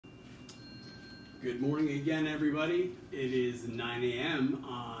Good morning again, everybody. It is 9 a.m.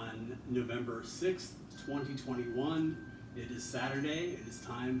 on November 6th, 2021. It is Saturday. It is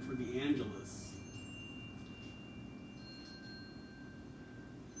time for the Angelus.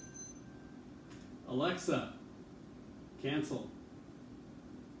 Alexa, cancel.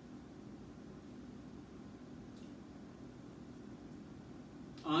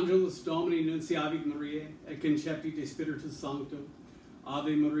 Angelus Domini Nunciavit Mariae, et concepite Spiritus Sanctum.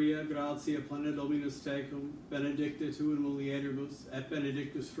 Ave Maria, gratia plena Dominus tecum, benedicta tu in mulieribus, et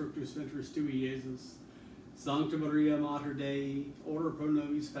benedictus fructus ventris tui, Iesus. Sancta Maria, Mater Dei, ora pro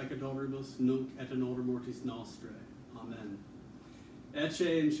nobis peccatoribus, nunc et in hora mortis nostrae. Amen.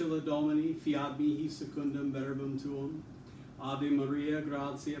 Ecce ancilla Domini, fiat mihi secundum verbum tuum. Ave Maria,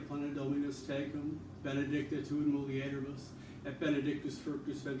 gratia plena Dominus tecum, benedicta tu in mulieribus, et benedictus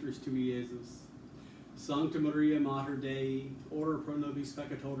fructus ventris tui, Iesus. Sancta Maria, Mater Dei, ora pro nobis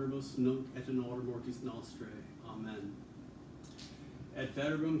peccatoribus, nunc et in hora mortis nostrae. Amen. Et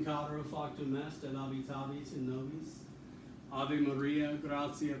verbum caro factum est, et habitavit in nobis. Ave Maria,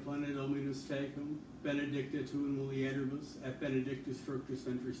 gratia plena Dominus tecum, benedicta tu in mulieribus, et benedictus fructus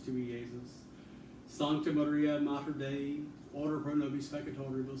ventris tui, Iesus. Sancta Maria, Mater Dei, ora pro nobis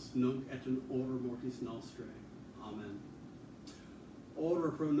peccatoribus, nunc et in hora mortis nostrae. Amen.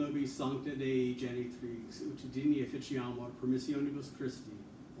 Ora pro nobis sancta Dei genitrix, ut digni officiamur permissionibus Christi.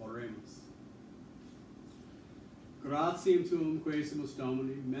 Oremus. Gratiam tuum quaesimus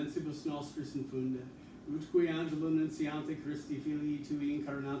Domini, mensibus nostris infunde, utque angelum nunciante Christi filii tui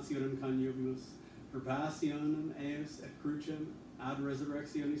incarnationem coniovimus, per passionem eos et crucem ad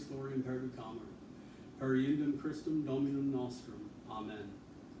resurrectionis gloriam perducamur, per iundum Christum Dominum nostrum. Amen.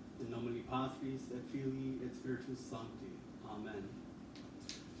 In nomine Patris et Filii et Spiritus Sancti. Amen.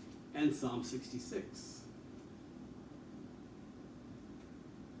 And Psalm 66.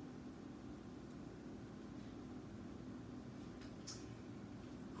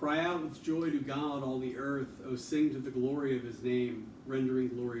 Cry out with joy to God, all the earth. O sing to the glory of his name, rendering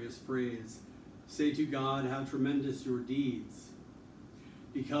glorious praise. Say to God, how tremendous your deeds.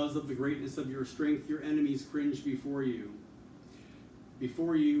 Because of the greatness of your strength, your enemies cringe before you.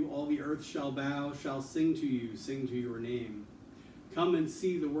 Before you, all the earth shall bow, shall sing to your name. Come and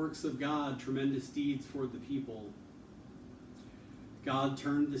see the works of God, tremendous deeds for the people. God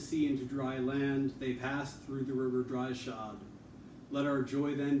turned the sea into dry land. They passed through the river dry-shod. Let our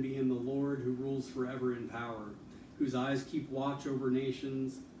joy then be in the Lord, who rules forever in power, whose eyes keep watch over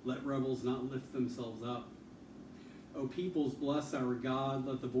nations. Let rebels not lift themselves up. O peoples, bless our God.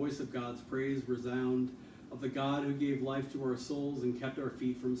 Let the voice of God's praise resound, of the God who gave life to our souls and kept our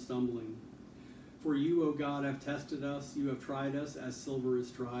feet from stumbling. For you, O God, have tested us. You have tried us as silver is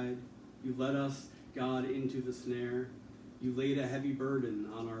tried. You led us, God, into the snare. You laid a heavy burden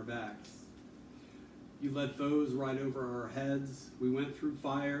on our backs. You let foes ride over our heads. We went through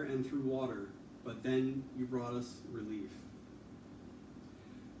fire and through water, but then you brought us relief.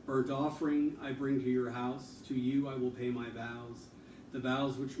 Burnt offering I bring to your house. To you I will pay my vows, the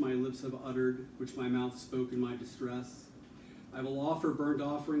vows which my lips have uttered, which my mouth spoke in my distress. I will offer burnt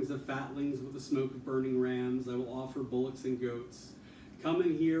offerings of fatlings with the smoke of burning rams. I will offer bullocks and goats. Come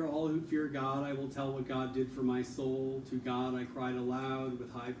and hear, all who fear God. I will tell what God did for my soul. To God I cried aloud,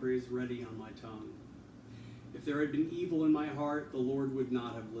 with high praise ready on my tongue. If there had been evil in my heart, the Lord would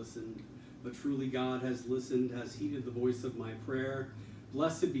not have listened. But truly God has listened, has heeded the voice of my prayer.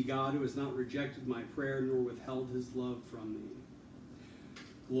 Blessed be God, who has not rejected my prayer, nor withheld his love from me.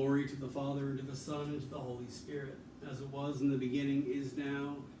 Glory to the Father, and to the Son, and to the Holy Spirit, as it was in the beginning, is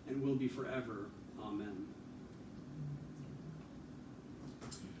now, and will be forever. Amen.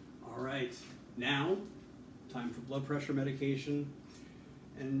 All right, now, time for blood pressure medication.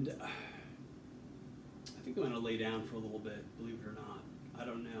 And I think I'm going to lay down for a little bit, believe it or not. I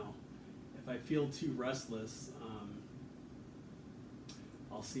don't know. If I feel too restless,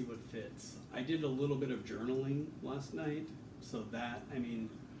 I'll see what fits. I did a little bit of journaling last night, so that, I mean,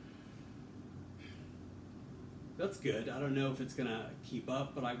 that's good. I don't know if it's going to keep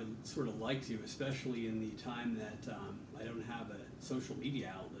up, but I would sort of like to, especially in the time that I don't have a social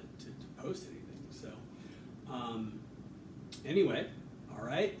media outlet to post anything. So anyway, all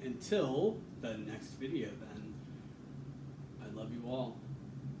right, until the next video then, I love you all.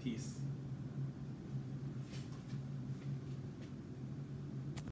 Peace.